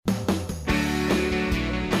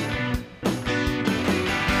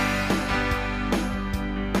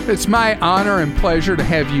It's my honor and pleasure to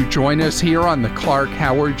have you join us here on the Clark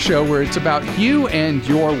Howard Show, where it's about you and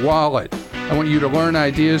your wallet. I want you to learn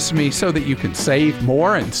ideas from me so that you can save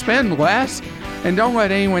more and spend less, and don't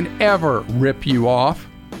let anyone ever rip you off.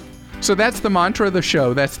 So that's the mantra of the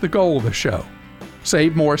show. That's the goal of the show.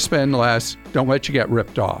 Save more, spend less. Don't let you get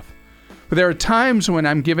ripped off. But there are times when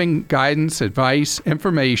I'm giving guidance, advice,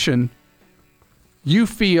 information, you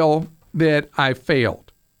feel that I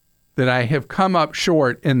failed, that I have come up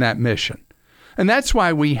short in that mission. And that's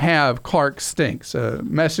why we have Clark Stinks, a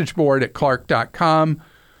message board at clark.com.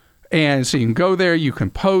 And so you can go there, you can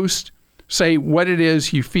post, say what it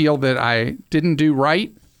is you feel that I didn't do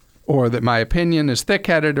right, or that my opinion is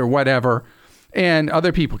thick-headed or whatever. And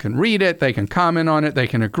other people can read it, they can comment on it, they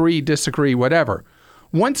can agree, disagree, whatever.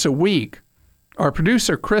 Once a week, our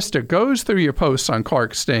producer, Krista, goes through your posts on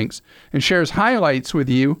Clark Stinks and shares highlights with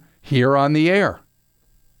you here on the air.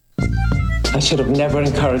 I should have never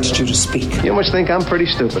encouraged you to speak. You must think I'm pretty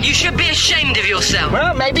stupid. You should be ashamed of yourself.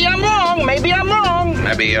 Well, maybe I'm wrong. Maybe I'm wrong.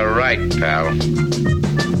 Maybe you're right, pal.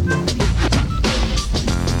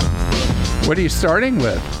 What are you starting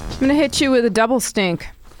with? I'm going to hit you with a double stink.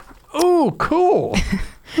 Ooh, cool.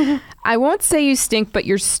 I won't say you stink, but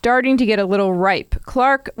you're starting to get a little ripe.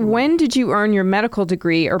 Clark, when did you earn your medical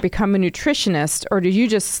degree or become a nutritionist, or did you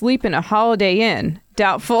just sleep in a Holiday Inn?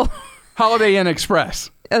 Doubtful. Holiday Inn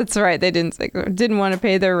Express. That's right. They didn't want to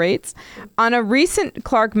pay their rates. On a recent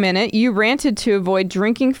Clark Minute, you ranted to avoid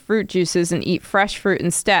drinking fruit juices and eat fresh fruit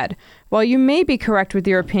instead. While you may be correct with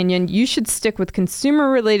your opinion, you should stick with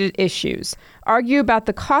consumer-related issues. Argue about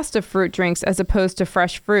the cost of fruit drinks as opposed to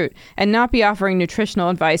fresh fruit, and not be offering nutritional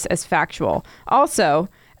advice as factual. Also,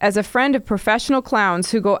 as a friend of professional clowns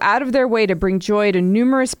who go out of their way to bring joy to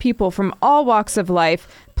numerous people from all walks of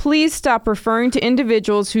life, please stop referring to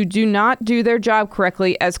individuals who do not do their job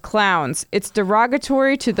correctly as clowns. It's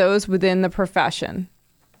derogatory to those within the profession.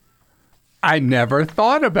 I never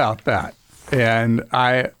thought about that. And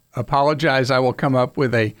I apologize. I will come up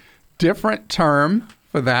with a different term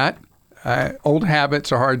for that. Old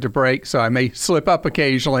habits are hard to break, so I may slip up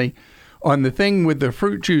occasionally. On the thing with the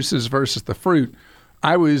fruit juices versus the fruit,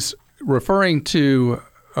 I was referring to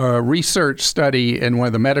a research study in one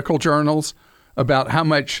of the medical journals about how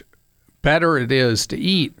much better it is to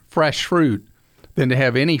eat fresh fruit than to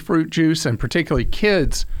have any fruit juice, and particularly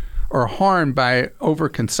kids are harmed by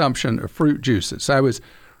overconsumption of fruit juices.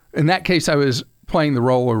 In that case, I was playing the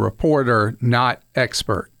role of reporter, not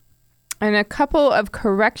expert. And a couple of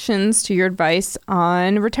corrections to your advice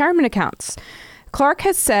on retirement accounts. Clark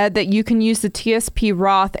has said that you can use the TSP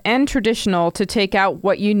Roth and traditional to take out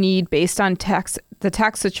what you need based on the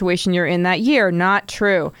tax situation you're in that year. Not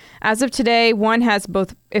true. As of today, if one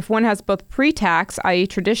has both pre-tax, i.e.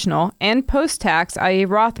 traditional, and post-tax, i.e.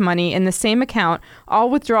 Roth money in the same account, all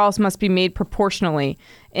withdrawals must be made proportionally.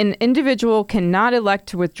 An individual cannot elect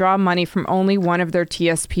to withdraw money from only one of their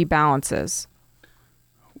TSP balances.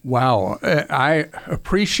 Wow. I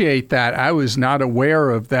appreciate that. I was not aware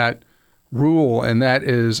of that rule, and that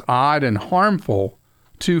is odd and harmful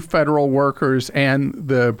to federal workers and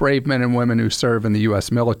the brave men and women who serve in the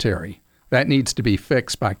U.S. military. That needs to be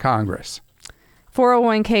fixed by Congress.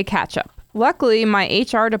 401k catch-up. Luckily, my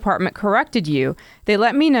HR department corrected you. They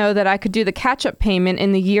let me know that I could do the catch-up payment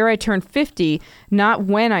in the year I turned 50, not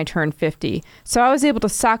when I turned 50. So I was able to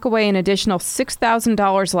sock away an additional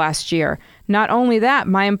 $6,000 last year. Not only that,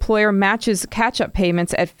 my employer matches catch-up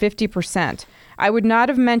payments at 50%. I would not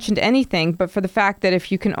have mentioned anything, but for the fact that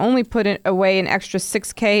if you can only put away an extra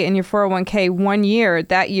 $6,000 in your 401k 1 year,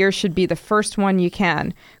 that year should be the first one you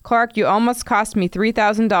can. Clark, you almost cost me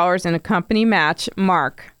 $3,000 in a company match.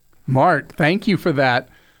 Mark, thank you for that.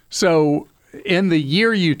 So in the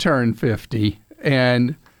year you turn 50,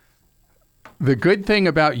 and the good thing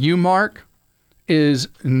about you, Mark, is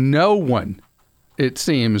no one, it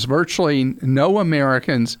seems, virtually no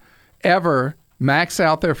Americans ever max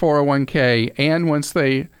out their 401k, and once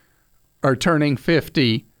they are turning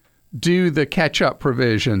 50, do the catch-up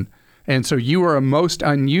provision. And so you are a most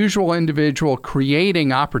unusual individual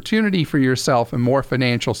creating opportunity for yourself and more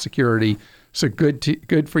financial security. So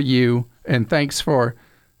good for you, and thanks for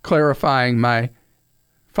clarifying my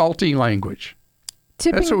faulty language.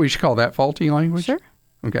 That's what we should call that, faulty language? Sure.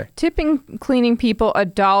 Okay. Tipping cleaning people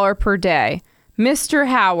 $1 per day. Mr.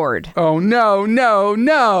 Howard. Oh,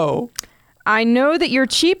 no. I know that you're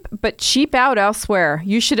cheap, but cheap out elsewhere.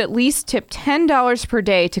 You should at least tip $10 per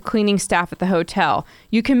day to cleaning staff at the hotel.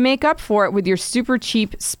 You can make up for it with your super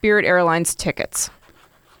cheap Spirit Airlines tickets.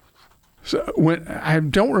 So I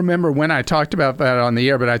don't remember when I talked about that on the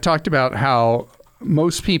air, but I talked about how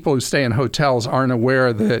most people who stay in hotels aren't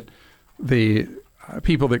aware that the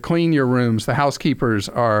people that clean your rooms, the housekeepers,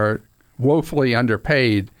 are woefully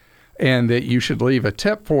underpaid and that you should leave a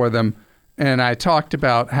tip for them. And I talked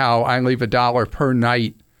about how I leave $1 per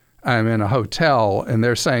night I'm in a hotel, and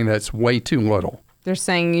they're saying that's way too little. They're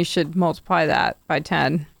saying you should multiply that by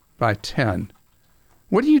 10. By 10.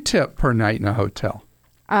 What do you tip per night in a hotel?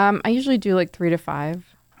 I usually do like 3 to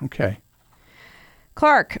 5. Okay.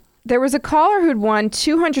 Clark, there was a caller who'd won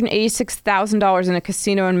 $286,000 in a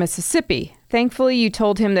casino in Mississippi. Thankfully, you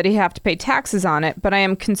told him that he'd have to pay taxes on it, but I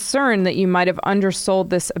am concerned that you might have undersold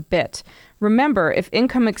this a bit. Remember, if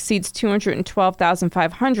income exceeds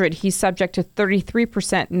 $212,500, he's subject to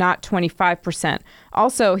 33%, not 25%.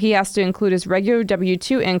 Also, he has to include his regular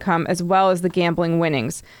W-2 income as well as the gambling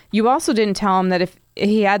winnings. You also didn't tell him that if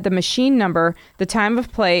he had the machine number, the time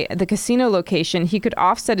of play, the casino location, he could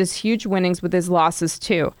offset his huge winnings with his losses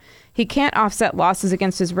too. He can't offset losses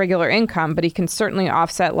against his regular income, but he can certainly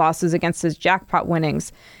offset losses against his jackpot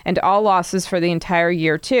winnings, and all losses for the entire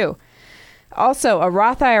year too. Also, a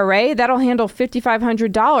Roth IRA, that'll handle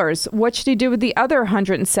 $5,500. What should he do with the other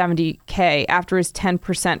 $170K after his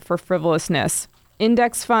 10% for frivolousness?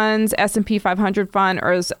 Index funds, S&P 500 fund,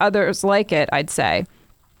 or others like it, I'd say.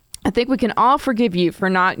 I think we can all forgive you for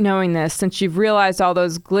not knowing this since you've realized all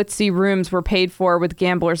those glitzy rooms were paid for with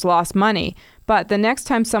gamblers' lost money. But the next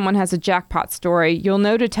time someone has a jackpot story, you'll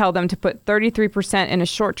know to tell them to put 33% in a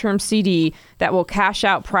short-term CD that will cash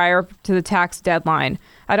out prior to the tax deadline.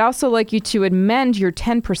 I'd also like you to amend your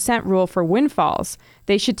 10% rule for windfalls.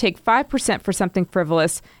 They should take 5% for something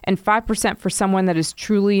frivolous and 5% for someone that is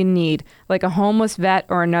truly in need, like a homeless vet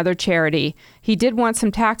or another charity. He did want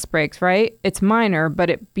some tax breaks, right? It's minor, but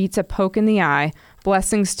it beats a poke in the eye.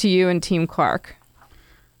 Blessings to you and Team Clark.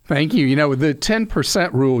 Thank you. You know, the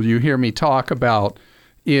 10% rule you hear me talk about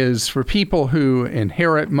is for people who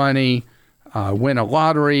inherit money, win a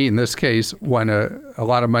lottery, in this case, won a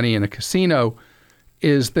lot of money in a casino,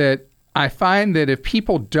 is that I find that if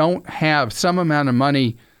people don't have some amount of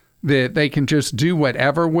money that they can just do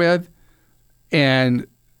whatever with and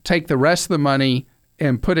take the rest of the money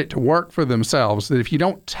and put it to work for themselves, that if you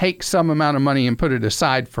don't take some amount of money and put it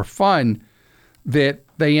aside for fun, that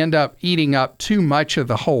they end up eating up too much of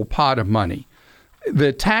the whole pot of money.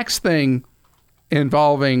 The tax thing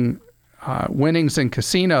involving winnings in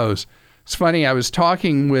casinos, it's funny, I was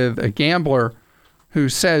talking with a gambler who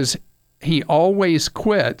says he always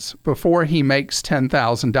quits before he makes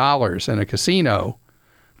 $10,000 in a casino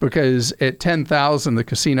because at $10,000 the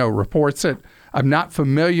casino reports it. I'm not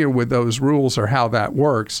familiar with those rules or how that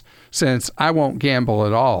works since I won't gamble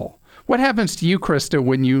at all. What happens to you, Krista,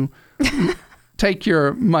 when you take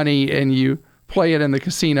your money and you play it in the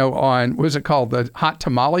casino on, what is it called, the hot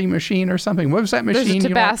tamale machine or something? What was that machine? There's a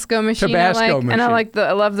Tabasco machine. Tabasco machine. And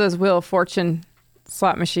I love those Wheel of Fortune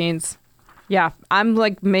slot machines. Yeah, I'm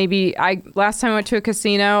like last time I went to a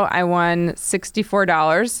casino, I won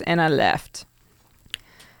 $64 and I left.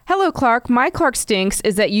 Hello, Clark. My Clark stinks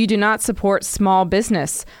is that you do not support small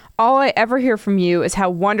business. All I ever hear from you is how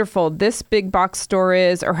wonderful this big box store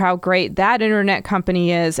is or how great that internet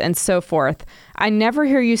company is and so forth. I never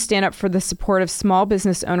hear you stand up for the support of small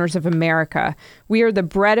business owners of America. We are the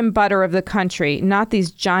bread and butter of the country, not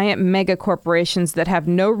these giant mega corporations that have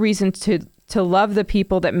no reason to love the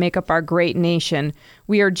people that make up our great nation.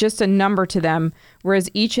 We are just a number to them, whereas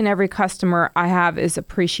each and every customer I have is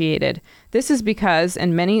appreciated. This is because I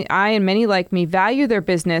and many like me value their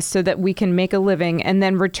business so that we can make a living and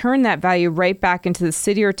then return that value right back into the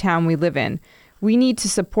city or town we live in. We need to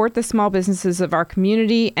support the small businesses of our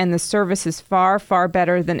community, and the service is far, far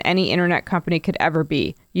better than any internet company could ever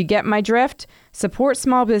be. You get my drift? Support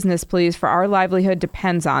small business, please, for our livelihood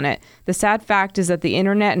depends on it. The sad fact is that the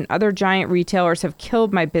internet and other giant retailers have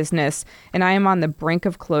killed my business, and I am on the brink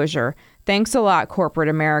of closure. Thanks a lot, corporate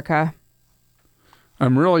America.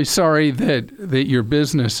 I'm really sorry that your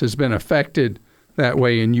business has been affected that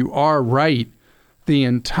way, and you are right. The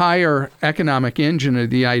entire economic engine of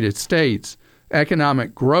the United States,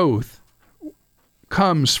 economic growth,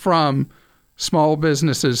 comes from small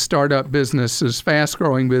businesses, startup businesses,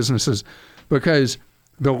 fast-growing businesses, because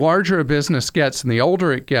the larger a business gets and the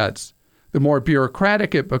older it gets, the more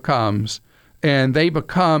bureaucratic it becomes, and they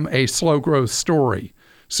become a slow-growth story.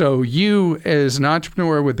 So you, as an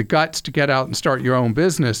entrepreneur with the guts to get out and start your own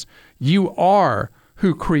business, you are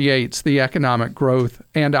who creates the economic growth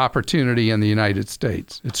and opportunity in the United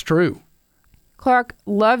States. It's true. Clark,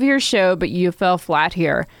 love your show, but you fell flat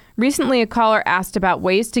here. Recently, a caller asked about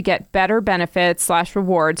ways to get better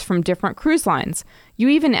benefits/rewards from different cruise lines. You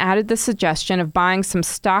even added the suggestion of buying some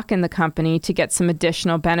stock in the company to get some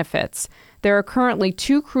additional benefits. There are currently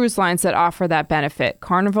 2 cruise lines that offer that benefit,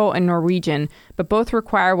 Carnival and Norwegian, but both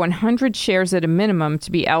require 100 shares at a minimum to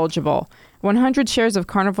be eligible. 100 shares of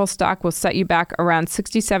Carnival stock will set you back around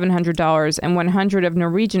 $6,700, and 100 of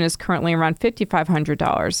Norwegian is currently around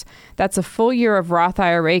 $5,500. That's a full year of Roth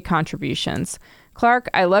IRA contributions. Clark,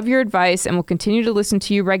 I love your advice and will continue to listen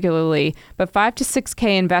to you regularly, but $5,000 to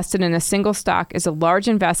 $6,000 invested in a single stock is a large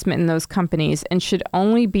investment in those companies and should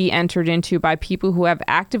only be entered into by people who have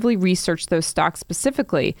actively researched those stocks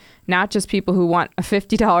specifically, not just people who want a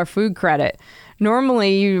 $50 food credit.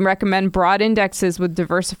 Normally, you recommend broad indexes with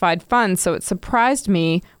diversified funds, so it surprised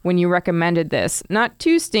me when you recommended this. Not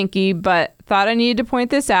too stinky, but thought I needed to point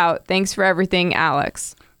this out. Thanks for everything,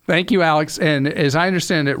 Alex. Thank you, Alex. And as I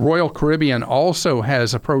understand it, Royal Caribbean also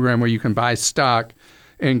has a program where you can buy stock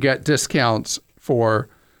and get discounts for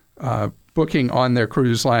booking on their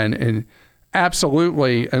cruise line. And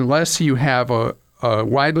absolutely, unless you have a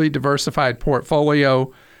widely diversified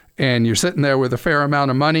portfolio and you're sitting there with a fair amount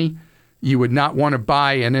of money, you would not want to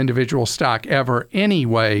buy an individual stock ever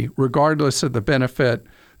anyway, regardless of the benefit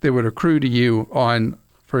that would accrue to you on,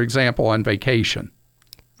 for example, on vacation.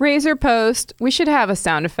 Razor post. We should have a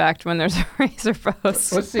sound effect when there's a razor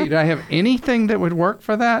post. Let's see. Do I have anything that would work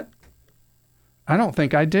for that? I don't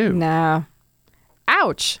think I do. No.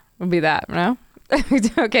 Ouch would be that, no?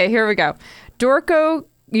 Okay, here we go. Dorco,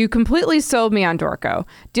 you completely sold me on Dorco.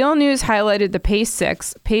 Deal News highlighted the Pace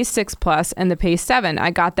 6, Pace 6 Plus, and the Pace 7. I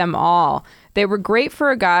got them all. They were great for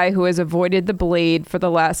a guy who has avoided the blade for the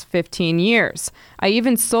last 15 years. I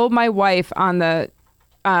even sold my wife on the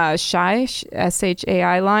Shai,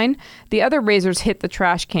 S-H-A-I line. The other razors hit the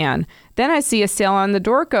trash can. Then I see a sale on the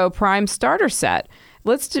Dorco Prime starter set.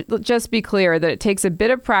 Let's just be clear that it takes a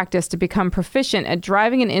bit of practice to become proficient at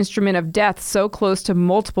driving an instrument of death so close to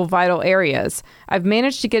multiple vital areas. I've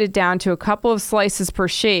managed to get it down to a couple of slices per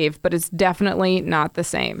shave, but it's definitely not the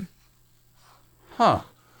same. Huh.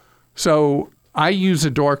 So I use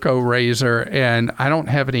a Dorco razor, and I don't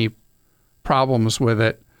have any problems with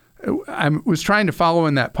it. I was trying to follow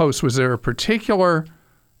in that post. Was there a particular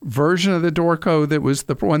version of the Dorco that was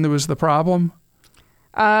the one that was the problem?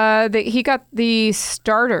 He got the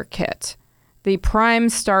starter kit, the Prime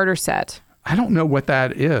starter set. I don't know what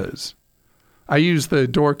that is. I use the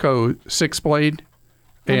Dorco 6-blade.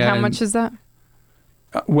 And how much is that?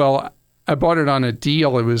 Well, I bought it on a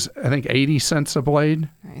deal. It was, I think, 80 cents a blade.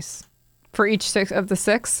 Nice. For each 6 of the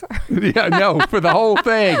 6? Yeah, no, for the whole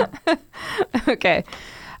thing. Okay.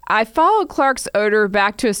 I followed Clark's odor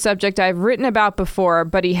back to a subject I've written about before,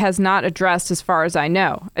 but he has not addressed as far as I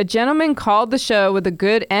know. A gentleman called the show with a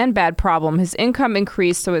good and bad problem. His income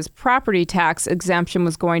increased, so his property tax exemption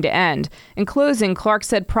was going to end. In closing, Clark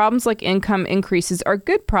said problems like income increases are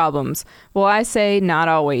good problems. Well, I say not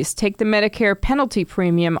always. Take the Medicare penalty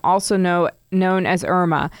premium, also known as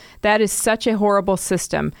IRMA. That is such a horrible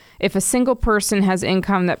system. If a single person has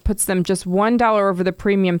income that puts them just $1 over the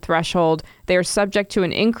premium threshold, they are subject to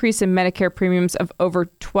an increase in Medicare premiums of over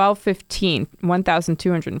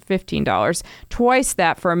 $1,215, twice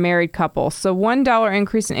that for a married couple. So $1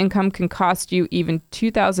 increase in income can cost you even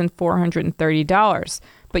 $2,430.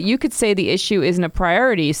 But you could say the issue isn't a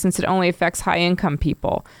priority since it only affects high-income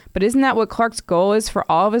people. But isn't that what Clark's goal is for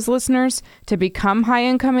all of his listeners? To become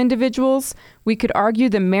high-income individuals? We could argue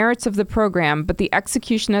the merits of the program, but the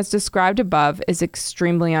execution as described above is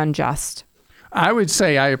extremely unjust. I would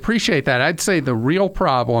say I appreciate that. I'd say the real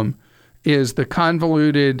problem is the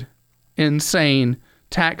convoluted, insane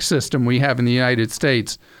tax system we have in the United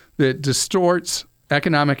States that distorts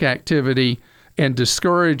economic activity and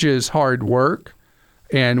discourages hard work.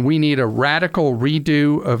 And we need a radical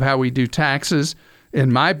redo of how we do taxes.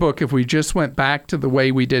 In my book, if we just went back to the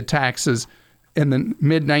way we did taxes in the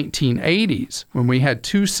mid-1980s, when we had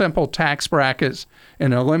 2 simple tax brackets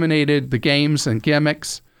and eliminated the games and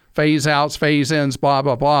gimmicks, phase-outs, phase-ins, blah,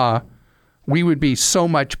 blah, blah, we would be so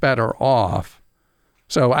much better off.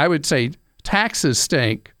 So I would say taxes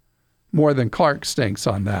stink more than Clark stinks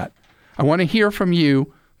on that. I want to hear from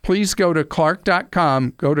you. Please go to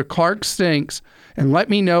Clark.com, go to Clark Stinks, and let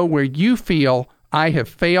me know where you feel I have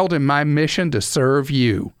failed in my mission to serve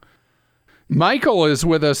you. Michael is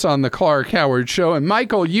with us on the Clark Howard Show. And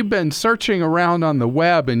Michael, you've been searching around on the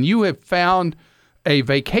web, and you have found a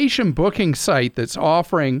vacation booking site that's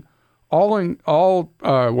offering let's call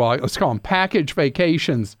them package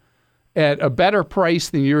vacations at a better price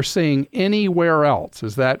than you're seeing anywhere else.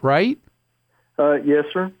 Is that right? Yes,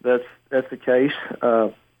 sir. That's the case.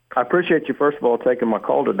 I appreciate you, first of all, taking my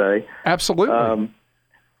call today. Absolutely.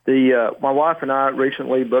 My wife and I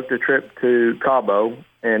recently booked a trip to Cabo,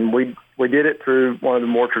 and we did it through one of the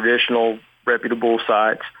more traditional, reputable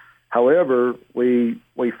sites. However, we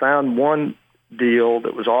found one deal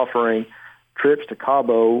that was offering trips to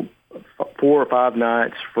Cabo 4 or 5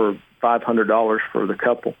 nights for $500 for the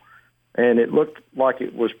couple. And it looked like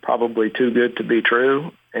it was probably too good to be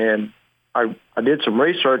true. And I did some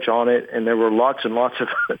research on it, and there were lots and lots of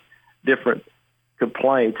different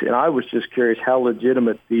complaints. And I was just curious how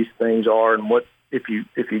legitimate these things are, and what if you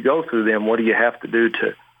go through them, what do you have to do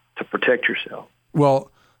to protect yourself?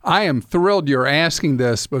 Well, I am thrilled you're asking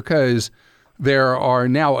this, because there are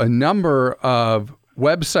now a number of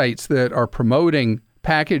websites that are promoting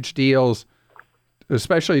package deals,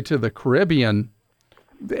 especially to the Caribbean,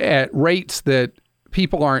 at rates that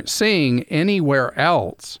people aren't seeing anywhere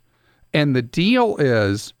else. And the deal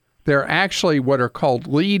is they're actually what are called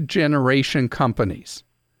lead generation companies.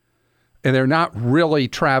 And they're not really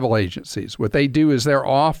travel agencies. What they do is they're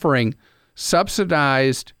offering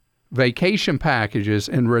subsidized vacation packages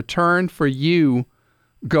in return for you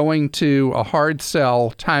going to a hard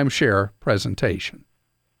sell timeshare presentation.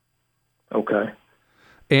 Okay.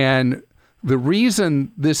 And the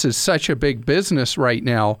reason this is such a big business right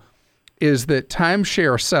now is that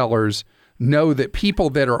timeshare sellers know that people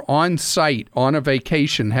that are on site on a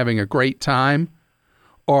vacation having a great time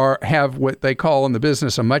or have what they call in the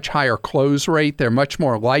business a much higher close rate. They're much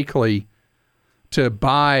more likely to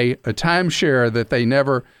buy a timeshare that they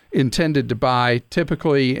never intended to buy,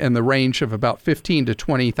 typically in the range of about $15,000 to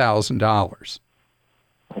 $20,000.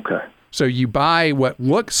 Okay. So you buy what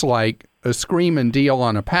looks like a screaming deal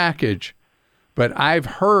on a package, but I've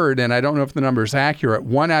heard, and I don't know if the number is accurate,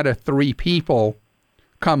 1 out of 3 people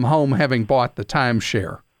come home having bought the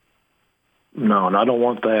timeshare. No, and I don't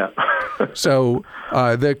want that. So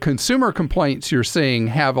the consumer complaints you're seeing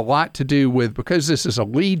have a lot to do with, because this is a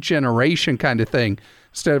lead generation kind of thing,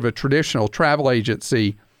 instead of a traditional travel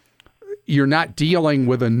agency, you're not dealing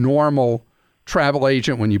with a normal travel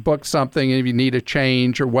agent when you book something and if you need a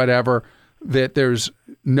change or whatever, that there's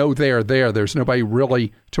no there. There's nobody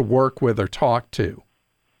really to work with or talk to.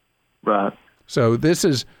 Right. So this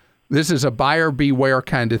is a buyer beware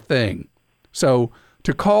kind of thing. So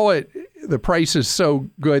to call it the price is so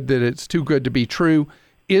good that it's too good to be true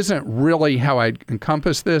isn't really how I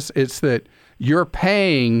encompass this. It's that you're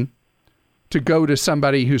paying to go to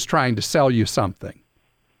somebody who's trying to sell you something.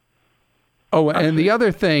 Oh, and the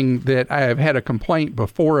other thing that I have had a complaint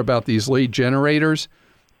before about these lead generators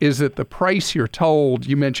is that the price you're told,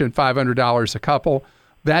 you mentioned $500 a couple,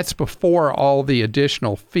 that's before all the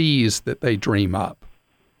additional fees that they dream up.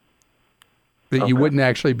 That you wouldn't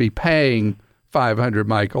actually be paying $500,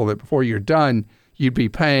 Michael, that before you're done, you'd be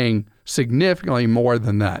paying significantly more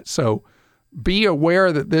than that. So be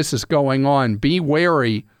aware that this is going on. Be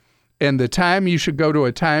wary. And the time you should go to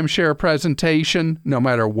a timeshare presentation, no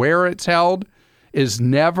matter where it's held, is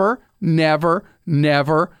never, never,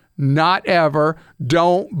 never, not ever.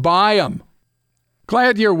 Don't buy them.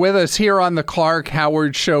 Glad you're with us here on the Clark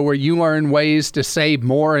Howard Show, where you learn ways to save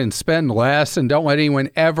more and spend less, and don't let anyone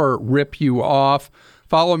ever rip you off.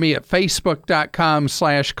 Follow me at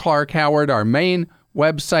facebook.com/Clark Howard. Our main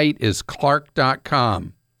website is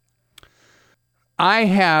clark.com. I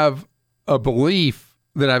have a belief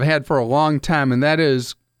that I've had for a long time, and that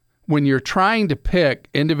is when you're trying to pick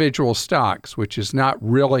individual stocks, which is not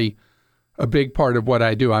really a big part of what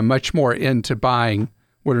I do. I'm much more into buying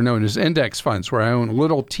what are known as index funds, where I own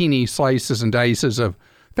little teeny slices and dices of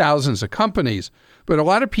thousands of companies. But a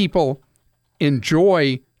lot of people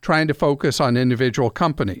enjoy trying to focus on individual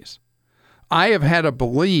companies. I have had a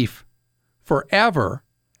belief forever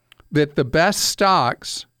that the best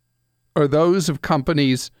stocks are those of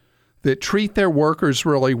companies that treat their workers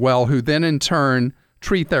really well, who then in turn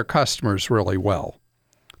treat their customers really well.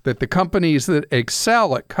 That the companies that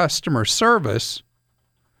excel at customer service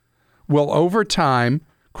will over time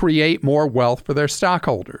create more wealth for their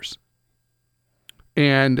stockholders.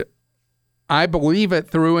 And I believe it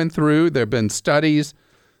through and through. There have been studies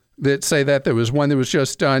that say that. There was one that was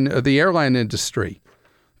just done of the airline industry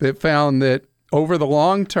that found that over the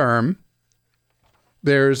long term,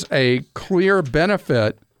 there's a clear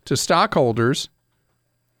benefit to stockholders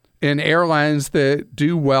in airlines that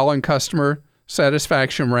do well in customer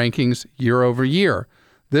satisfaction rankings year over year.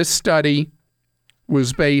 This study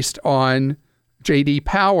was based on J.D.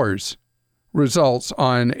 Power's results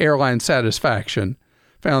on airline satisfaction,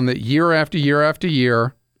 found that year after year after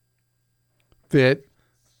year that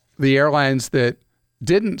the airlines that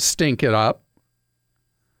didn't stink it up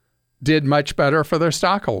did much better for their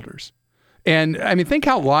stockholders. And I mean, think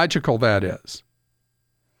how logical that is.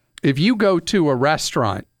 If you go to a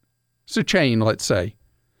restaurant It's a chain, let's say.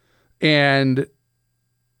 And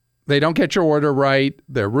they don't get your order right.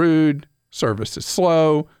 They're rude. Service is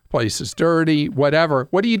slow. Place is dirty, whatever.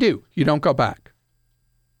 What do? You don't go back.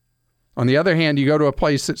 On the other hand, you go to a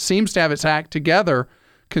place that seems to have its act together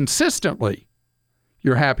consistently.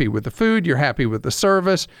 You're happy with the food. You're happy with the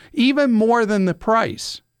service, even more than the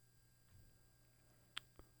price.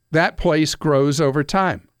 That place grows over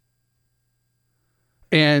time.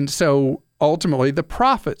 And so ultimately the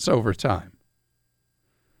profits over time.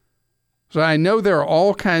 So I know there are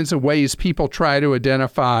all kinds of ways people try to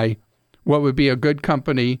identify what would be a good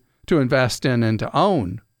company to invest in and to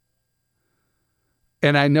own.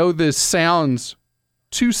 And I know this sounds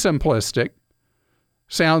too simplistic,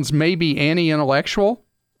 sounds maybe anti-intellectual.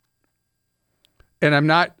 And I'm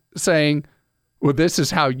not saying, well, this is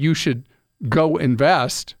how you should go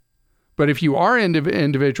invest. But if you are into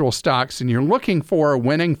individual stocks and you're looking for a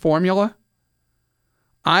winning formula,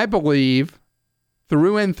 I believe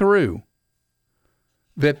through and through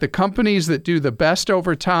that the companies that do the best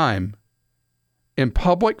over time in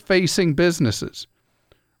public-facing businesses,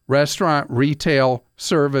 restaurant, retail,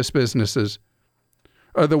 service businesses,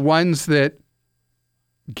 are the ones that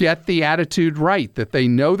get the attitude right, that they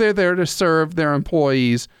know they're there to serve their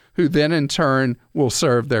employees, who then in turn will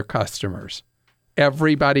serve their customers.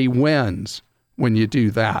 Everybody wins when you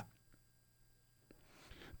do that.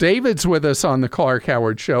 David's with us on the Clark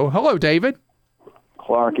Howard Show. Hello, David.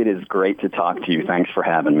 Clark, it is great to talk to you. Thanks for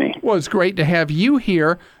having me. Well, it's great to have you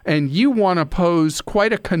here, and you want to pose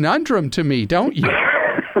quite a conundrum to me, don't you?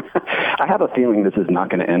 I have a feeling this is not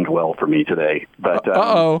going to end well for me today. But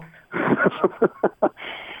uh-oh.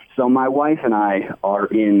 So my wife and I are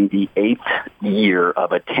in the 8th year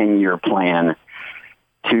of a 10-year plan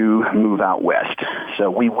to move out west. So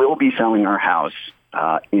we will be selling our house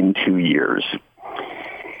in 2 years.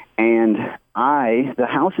 And the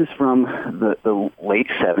house is from the late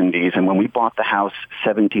 70s, and when we bought the house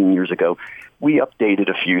 17 years ago, we updated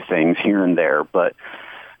a few things here and there, but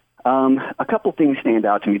a couple things stand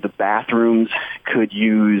out to me. The bathrooms could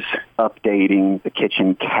use updating, the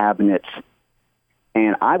kitchen cabinets,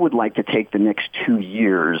 and I would like to take the next 2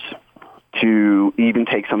 years to even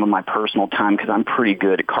take some of my personal time, because I'm pretty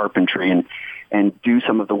good at carpentry, and do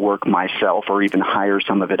some of the work myself or even hire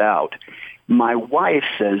some of it out. My wife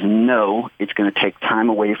says, no, it's going to take time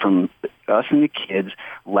away from us and the kids.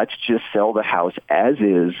 Let's just sell the house as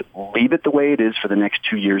is, leave it the way it is for the next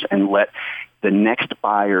 2 years, and let the next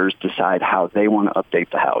buyers decide how they want to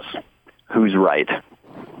update the house. Who's right?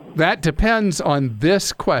 That depends on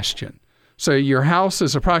this question. So your house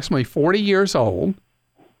is approximately 40 years old.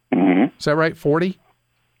 Mm-hmm. Is that right? 40?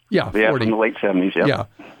 Yeah, 40. Yeah, from the late 70s, yeah. Yeah.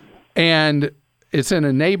 And it's in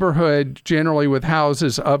a neighborhood generally with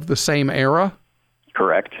houses of the same era?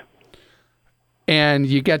 Correct. And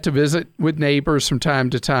you get to visit with neighbors from time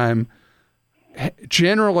to time.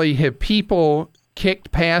 Generally, have people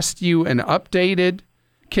kicked past you and updated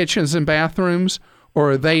kitchens and bathrooms,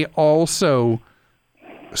 or are they also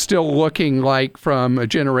still looking like from a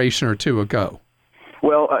generation or two ago?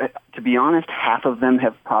 Well, to be honest, half of them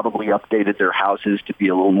have probably updated their houses to be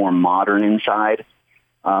a little more modern inside,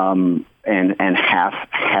 and half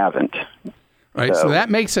haven't. Right, so that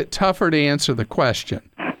makes it tougher to answer the question.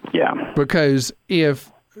 Yeah. Because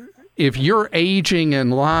if you're aging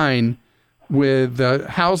in line with the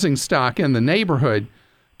housing stock in the neighborhood,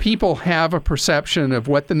 people have a perception of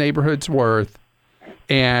what the neighborhood's worth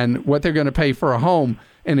and what they're going to pay for a home.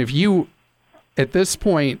 And if you, at this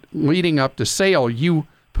point leading up to sale, you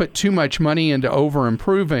put too much money into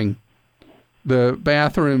over-improving the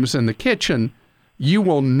bathrooms and the kitchen, you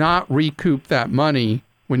will not recoup that money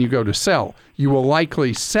when you go to sell. You will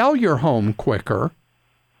likely sell your home quicker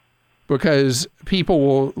because people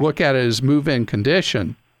will look at it as move-in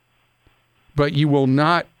condition, but you will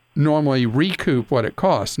not normally recoup what it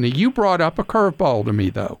costs. Now, you brought up a curveball to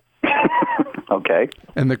me, though. Okay.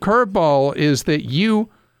 And the curveball is that you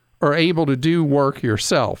are able to do work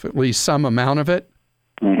yourself, at least some amount of it.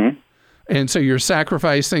 Mm-hmm. And so you're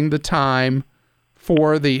sacrificing the time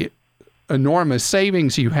for the enormous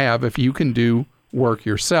savings you have if you can do work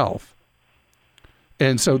yourself.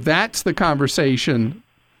 And so that's the conversation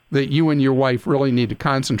that you and your wife really need to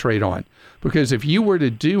concentrate on. Because if you were to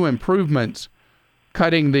do improvements,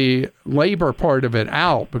 cutting the labor part of it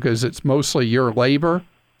out because it's mostly your labor,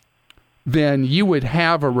 then you would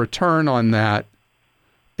have a return on that,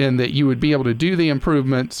 and that you would be able to do the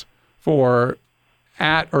improvements for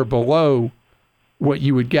at or below what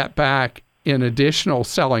you would get back in additional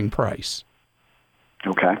selling price.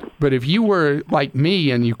 Okay. But if you were like me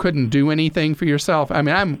and you couldn't do anything for yourself, I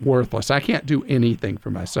mean, I'm worthless. I can't do anything for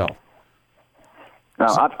myself.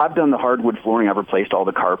 I've done the hardwood flooring. I've replaced all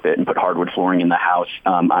the carpet and put hardwood flooring in the house.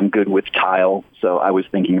 I'm good with tile, so I was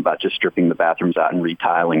thinking about just stripping the bathrooms out and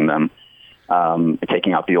retiling them,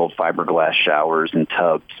 taking out the old fiberglass showers and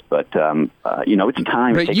tubs. But it's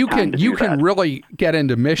time. But you can really get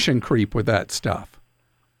into mission creep with that stuff.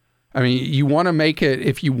 I mean, you want to make it,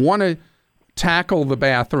 if you want to tackle the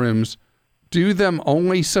bathrooms, do them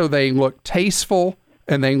only so they look tasteful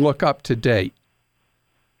and they look up to date.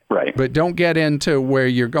 Right. But don't get into where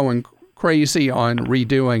you're going crazy on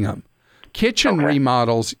redoing them. Kitchen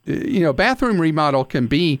remodels, bathroom remodel can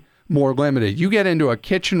be more limited. You get into a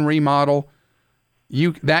kitchen remodel,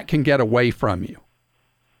 that can get away from you.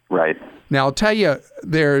 Right. Now, I'll tell you,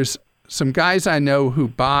 there's some guys I know who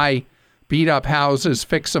buy beat-up houses,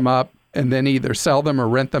 fix them up, and then either sell them or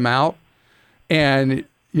rent them out. And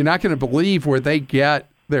you're not going to believe where they get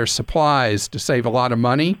their supplies to save a lot of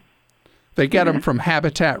money. They get them from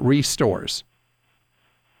Habitat Restores.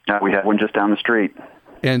 We have one just down the street.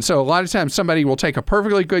 And so a lot of times somebody will take a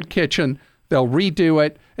perfectly good kitchen, they'll redo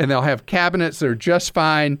it, and they'll have cabinets that are just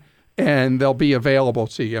fine, and they'll be available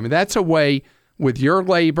to you. I mean, that's a way with your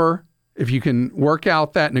labor, if you can work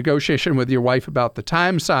out that negotiation with your wife about the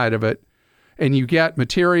time side of it, and you get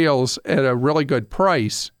materials at a really good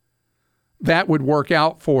price, that would work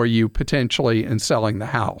out for you potentially in selling the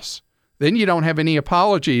house. Then you don't have any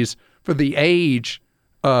apologies for the age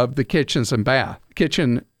of the kitchen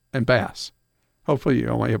and baths. Hopefully you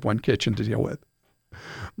only have one kitchen to deal with.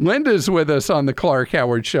 Linda's with us on the Clark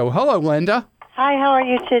Howard Show. Hello, Linda. Hi, how are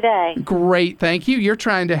you today? Great, thank you. You're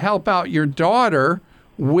trying to help out your daughter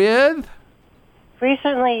with?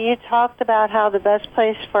 Recently you talked about how the best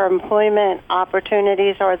place for employment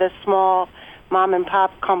opportunities are the small mom and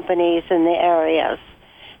pop companies in the areas.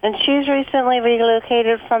 And she's recently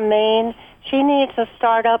relocated from Maine. She needs a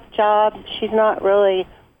startup job. She's not really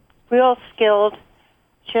real skilled.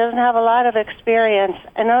 She doesn't have a lot of experience.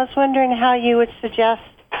 And I was wondering how you would suggest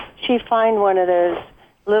she find one of those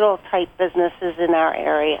little type businesses in our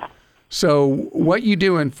area. So what you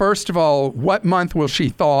doing, first of all, what month will she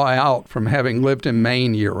thaw out from having lived in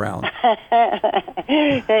Maine year-round?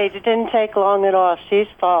 Hey, it didn't take long at all. She's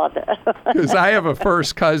thawed. Because I have a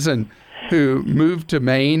first cousin who moved to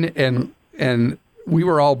Maine, and we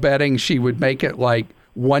were all betting she would make it like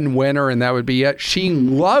one winter, and that would be it. She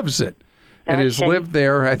loves it and has lived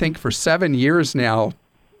there, I think, for 7 years now,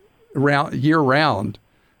 year-round,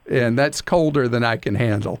 and that's colder than I can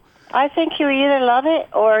handle. I think you either love it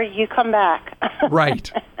or you come back. Right.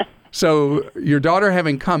 So your daughter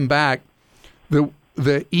having come back,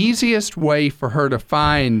 the easiest way for her to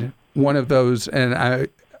find one of those, and I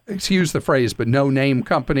excuse the phrase, but no-name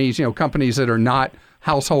companies, companies that are not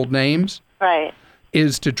household names, right,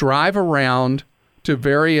 is to drive around to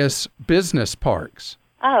various business parks.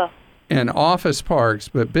 Oh. And office parks,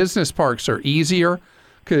 but business parks are easier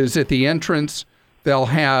because at the entrance they'll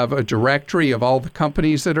have a directory of all the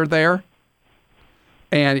companies that are there.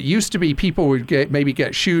 And it used to be people would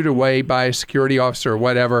get shooed away by a security officer or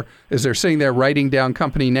whatever as they're sitting there writing down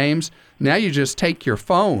company names. Now you just take your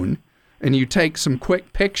phone and you take some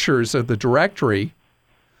quick pictures of the directory,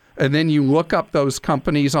 and then you look up those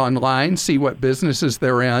companies online, see what businesses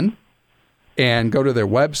they're in, and go to their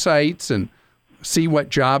websites and see what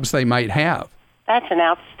jobs they might have. That's an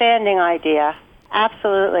outstanding idea.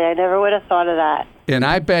 Absolutely. I never would have thought of that. And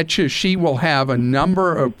I bet you she will have a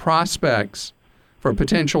number of prospects for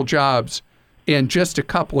potential jobs in just a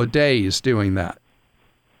couple of days doing that.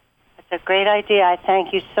 That's a great idea. I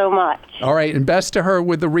thank you so much. All right, and best to her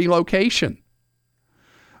with the relocation.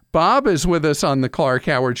 Bob is with us on the Clark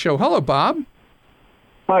Howard Show. Hello, Bob.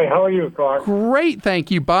 Hi, how are you, Clark? Great,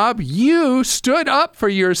 thank you, Bob. You stood up for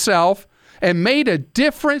yourself and made a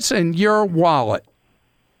difference in your wallet.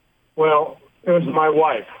 Well, it was my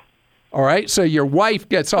wife. All right, so your wife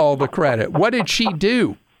gets all the credit. What did she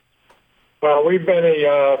do? Well, we've been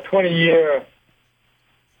a 20-year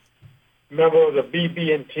member of the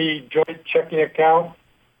BB&T joint checking account.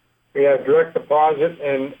 We have direct deposit,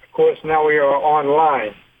 and, of course, now we are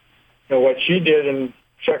online. And what she did and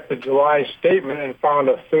checked the July statement and found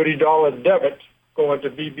a $30 debit going to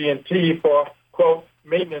BB&T for, quote,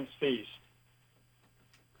 maintenance fees.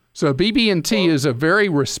 So BB&T is a very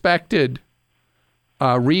respected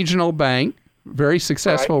regional bank, very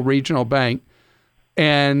successful regional bank,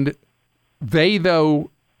 and they, though,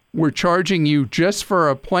 were charging you just for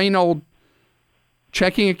a plain old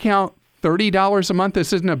checking account $30 a month.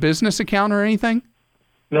 This isn't a business account or anything?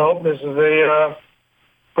 No, this is a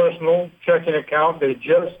personal checking account. They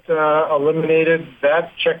just eliminated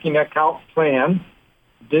that checking account plan,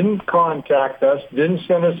 didn't contact us, didn't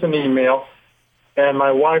send us an email, and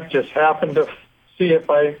my wife just happened to see it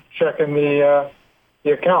by checking the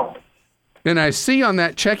account. And I see on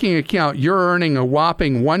that checking account you're earning a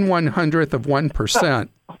whopping 1/100th of 1%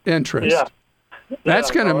 interest. Yeah.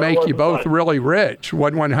 That's going to make you both really rich,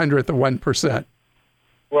 1/100th of 1%.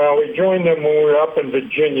 Well, we joined them when we were up in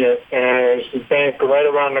Virginia, and it was the bank right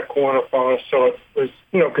around the corner from us, so it was,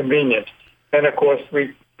 convenient. And, of course,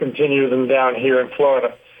 we continue them down here in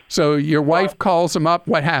Florida. So your wife calls them up.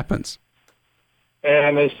 What happens?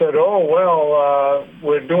 And they said,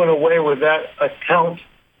 we're doing away with that account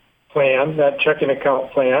plan, that checking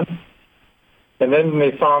account plan. And then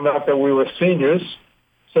they found out that we were seniors.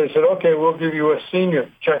 So they said, okay, we'll give you a senior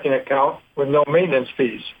checking account with no maintenance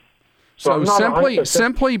fees. So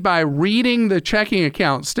simply by reading the checking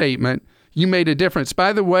account statement, you made a difference.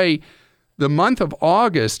 By the way, the month of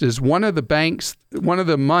August is one of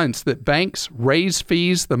the months that banks raise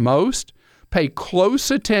fees the most. Pay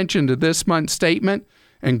close attention to this month's statement,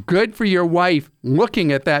 and good for your wife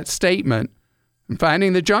looking at that statement and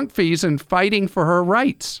finding the junk fees and fighting for her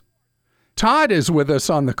rights. Todd is with us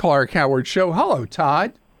on the Clark Howard Show. Hello,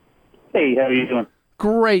 Todd. Hey, how are you doing?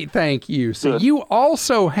 Great, thank you. So Good. You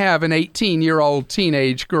also have an 18-year-old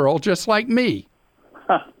teenage girl just like me.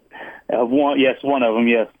 One of them,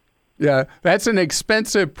 yes. Yeah, that's an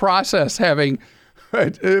expensive process having,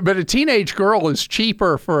 but a teenage girl is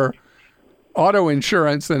cheaper for auto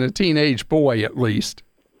insurance than a teenage boy, at least.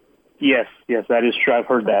 Yes, that is true. I've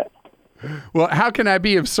heard that. Well, how can I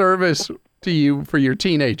be of service to you for your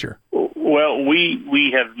teenager? Well, we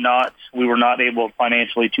were not able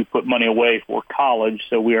financially to put money away for college,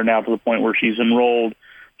 so we are now to the point where she's enrolled.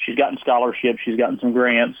 She's gotten scholarships, she's gotten some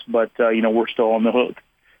grants, but, we're still on the hook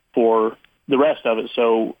for the rest of it.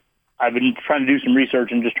 So I've been trying to do some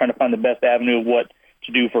research and just trying to find the best avenue of what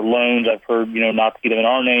to do for loans. I've heard, not to get them in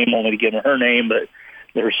our name, only to get them in her name, but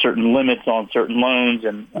there are certain limits on certain loans.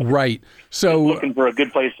 And right. So looking for a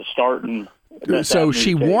good place to start. And so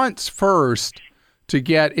she wants first to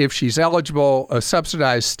get, if she's eligible, a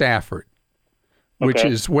subsidized Stafford, which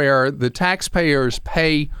is where the taxpayers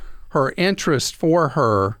pay her interest for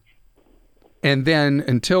her, and then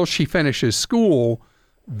until she finishes school,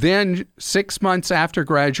 then 6 months after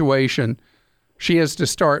graduation, she has to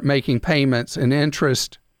start making payments and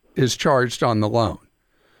interest is charged on the loan.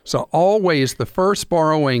 So always the first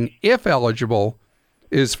borrowing, if eligible,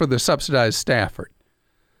 is for the subsidized Stafford.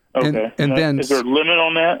 Okay. And then, is there a limit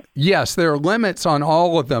on that? Yes, there are limits on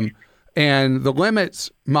all of them. And the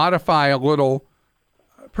limits modify a little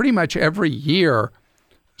pretty much every year.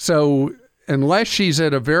 So unless she's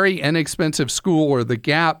at a very inexpensive school or the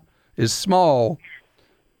gap is small,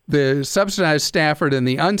 the subsidized Stafford and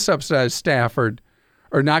the unsubsidized Stafford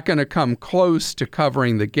are not going to come close to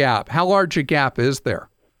covering the gap. How large a gap is there?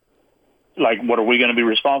 Like, what are we going to be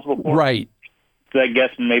responsible for? Right. I guess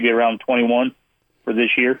maybe around 21 for this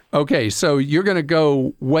year. Okay, so you're going to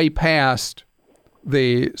go way past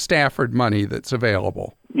the Stafford money that's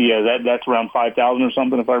available. Yeah, that's around $5,000 or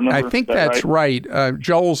something, if I remember. I think that's right.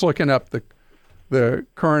 Joel's looking up the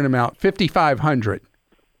current amount, $5,500.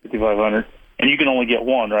 $5,500. And you can only get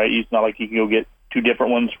one, right? It's not like you can go get two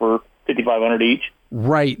different ones for $5,500 each.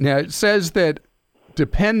 Right. Now, it says that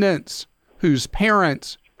dependents whose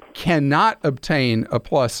parents cannot obtain a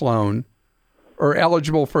PLUS loan are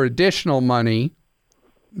eligible for additional money,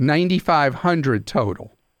 $9,500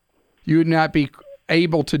 total. You would not be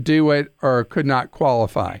able to do it or could not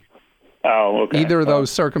qualify. Oh, okay. Either of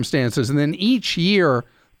those circumstances. And then each year,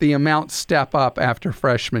 the amounts step up after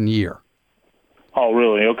freshman year. Oh,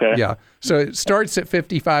 really? Okay. Yeah. So it starts at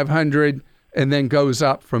 $5,500 and then goes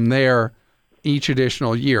up from there each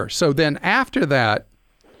additional year. So then after that,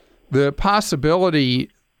 the possibility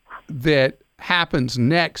that happens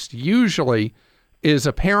next usually is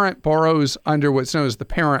a parent borrows under what's known as the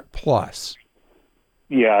Parent Plus.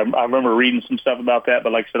 Yeah, I remember reading some stuff about that,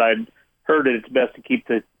 but like I said, I'd heard that it's best to keep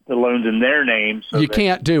the loans in their name. So you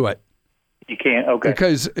can't do it. You can't? Okay.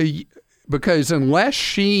 Because unless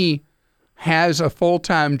she has a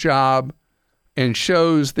full-time job and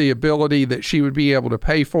shows the ability that she would be able to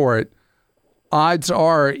pay for it, odds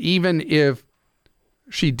are, even if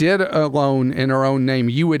she did a loan in her own name,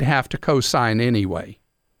 you would have to co-sign anyway.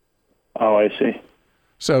 Oh, I see.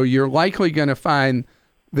 So you're likely going to find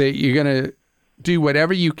that you're going to do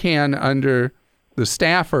whatever you can under the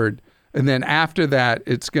Stafford, and then after that,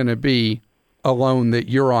 it's going to be a loan that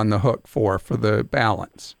you're on the hook for the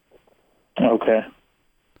balance. Okay.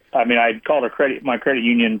 I mean, I called my credit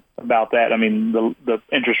union about that. I mean, the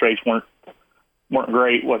interest rates weren't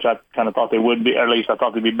great, which I kind of thought they would be. Or at least I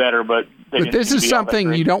thought they'd be better. But this is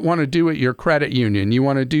something you don't want to do at your credit union. You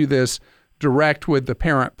want to do this direct with the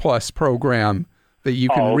Parent Plus program that you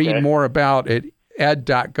can read more about at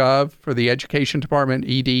ed.gov for the education department,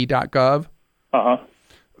 ed.gov. Uh-huh.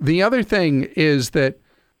 The other thing is that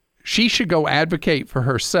she should go advocate for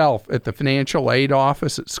herself at the financial aid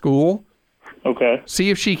office at school. Okay. See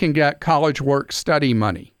if she can get college work study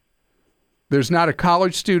money. There's not a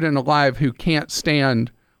college student alive who can't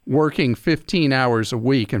stand working 15 hours a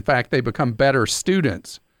week. In fact, they become better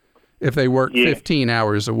students if they work 15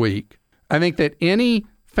 hours a week. I think that any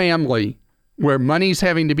family where money's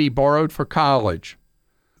having to be borrowed for college,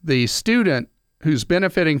 the student who's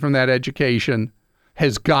benefiting from that education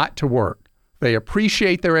has got to work. They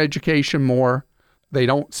appreciate their education more. They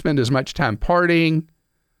don't spend as much time partying.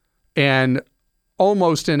 And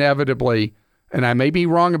almost inevitably, and I may be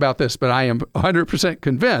wrong about this, but I am 100%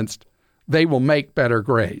 convinced they will make better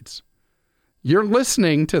grades. You're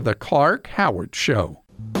listening to The Clark Howard Show.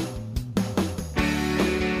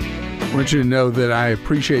 I want you to know that I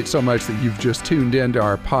appreciate so much that you've just tuned into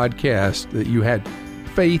our podcast, that you had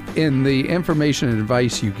faith in the information and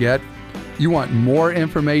advice you get. You want more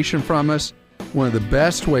information from us? One of the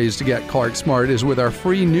best ways to get Clark Smart is with our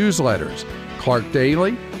free newsletters, Clark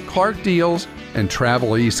Daily, Clark Deals, and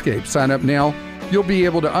Travel Escape. Sign up now. You'll be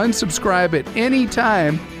able to unsubscribe at any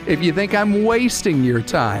time if you think I'm wasting your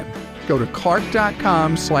time. Go to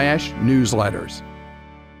clark.com/newsletters.